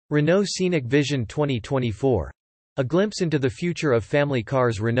Renault Scenic Vision 2024. A glimpse into the future of family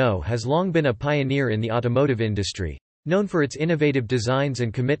cars. Renault has long been a pioneer in the automotive industry, known for its innovative designs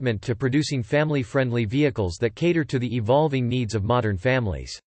and commitment to producing family-friendly vehicles that cater to the evolving needs of modern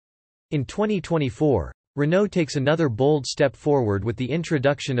families. In 2024, Renault takes another bold step forward with the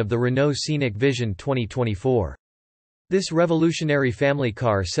introduction of the Renault Scenic Vision 2024. This revolutionary family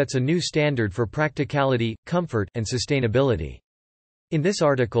car sets a new standard for practicality, comfort, and sustainability. In this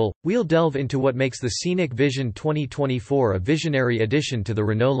article, we'll delve into what makes the Scenic Vision 2024 a visionary addition to the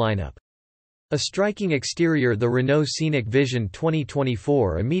Renault lineup. A striking exterior. The Renault Scenic Vision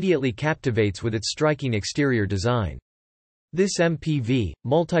 2024 immediately captivates with its striking exterior design. This MPV,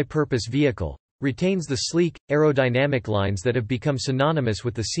 multi-purpose vehicle, retains the sleek, aerodynamic lines that have become synonymous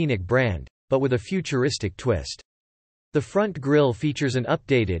with the Scenic brand, but with a futuristic twist. The front grille features an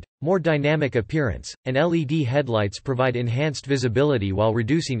updated, more dynamic appearance, and LED headlights provide enhanced visibility while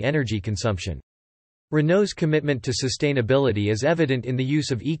reducing energy consumption. Renault's commitment to sustainability is evident in the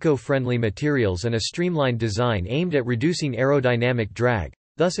use of eco-friendly materials and a streamlined design aimed at reducing aerodynamic drag,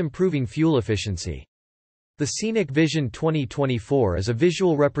 thus improving fuel efficiency. The Scenic Vision 2024 is a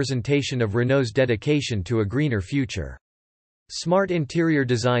visual representation of Renault's dedication to a greener future. Smart interior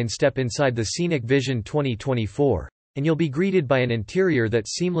design. Step inside the Scenic Vision 2024. And you'll be greeted by an interior that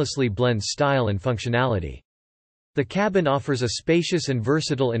seamlessly blends style and functionality. The cabin offers a spacious and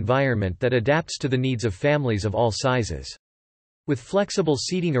versatile environment that adapts to the needs of families of all sizes. With flexible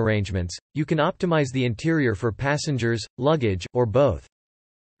seating arrangements, you can optimize the interior for passengers, luggage, or both.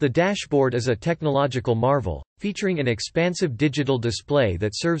 The dashboard is a technological marvel, featuring an expansive digital display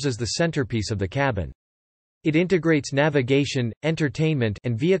that serves as the centerpiece of the cabin. It integrates navigation, entertainment,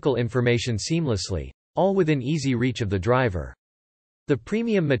 and vehicle information seamlessly, all within easy reach of the driver. The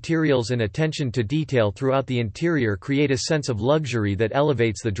premium materials and attention to detail throughout the interior create a sense of luxury that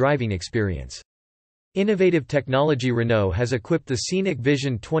elevates the driving experience. Innovative technology. Renault has equipped the Scenic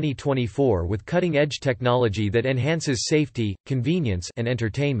Vision 2024 with cutting-edge technology that enhances safety, convenience, and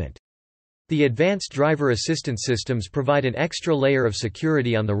entertainment. The advanced driver assistance systems provide an extra layer of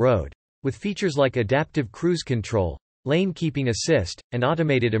security on the road, with features like adaptive cruise control, lane keeping assist, and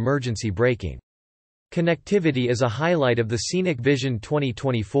automated emergency braking. Connectivity is a highlight of the Scenic Vision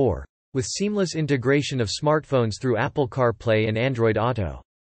 2024, with seamless integration of smartphones through Apple CarPlay and Android Auto.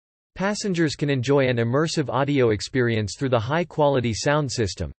 Passengers can enjoy an immersive audio experience through the high-quality sound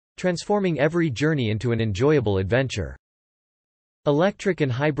system, transforming every journey into an enjoyable adventure. Electric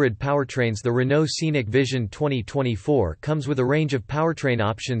and hybrid powertrains. The Renault Scenic Vision 2024 comes with a range of powertrain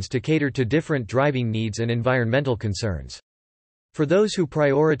options to cater to different driving needs and environmental concerns. For those who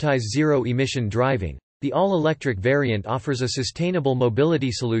prioritize zero-emission driving, the all-electric variant offers a sustainable mobility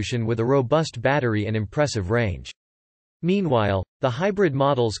solution with a robust battery and impressive range. Meanwhile, the hybrid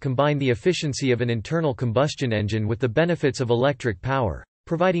models combine the efficiency of an internal combustion engine with the benefits of electric power,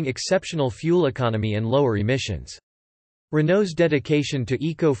 providing exceptional fuel economy and lower emissions. Renault's dedication to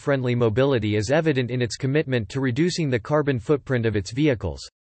eco-friendly mobility is evident in its commitment to reducing the carbon footprint of its vehicles,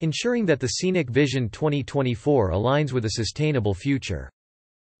 ensuring that the Scenic Vision 2024 aligns with a sustainable future.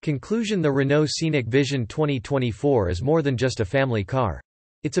 Conclusion. The Renault Scenic Vision 2024 is more than just a family car.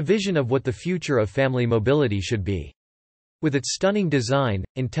 It's a vision of what the future of family mobility should be. With its stunning design,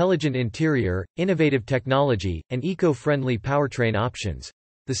 intelligent interior, innovative technology, and eco-friendly powertrain options,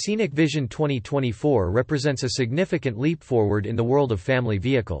 the Scenic Vision 2024 represents a significant leap forward in the world of family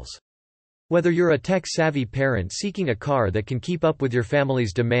vehicles. Whether you're a tech-savvy parent seeking a car that can keep up with your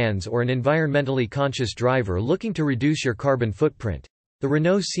family's demands or an environmentally conscious driver looking to reduce your carbon footprint, the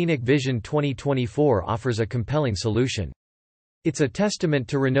Renault Scenic Vision 2024 offers a compelling solution. It's a testament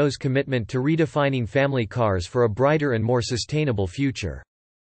to Renault's commitment to redefining family cars for a brighter and more sustainable future.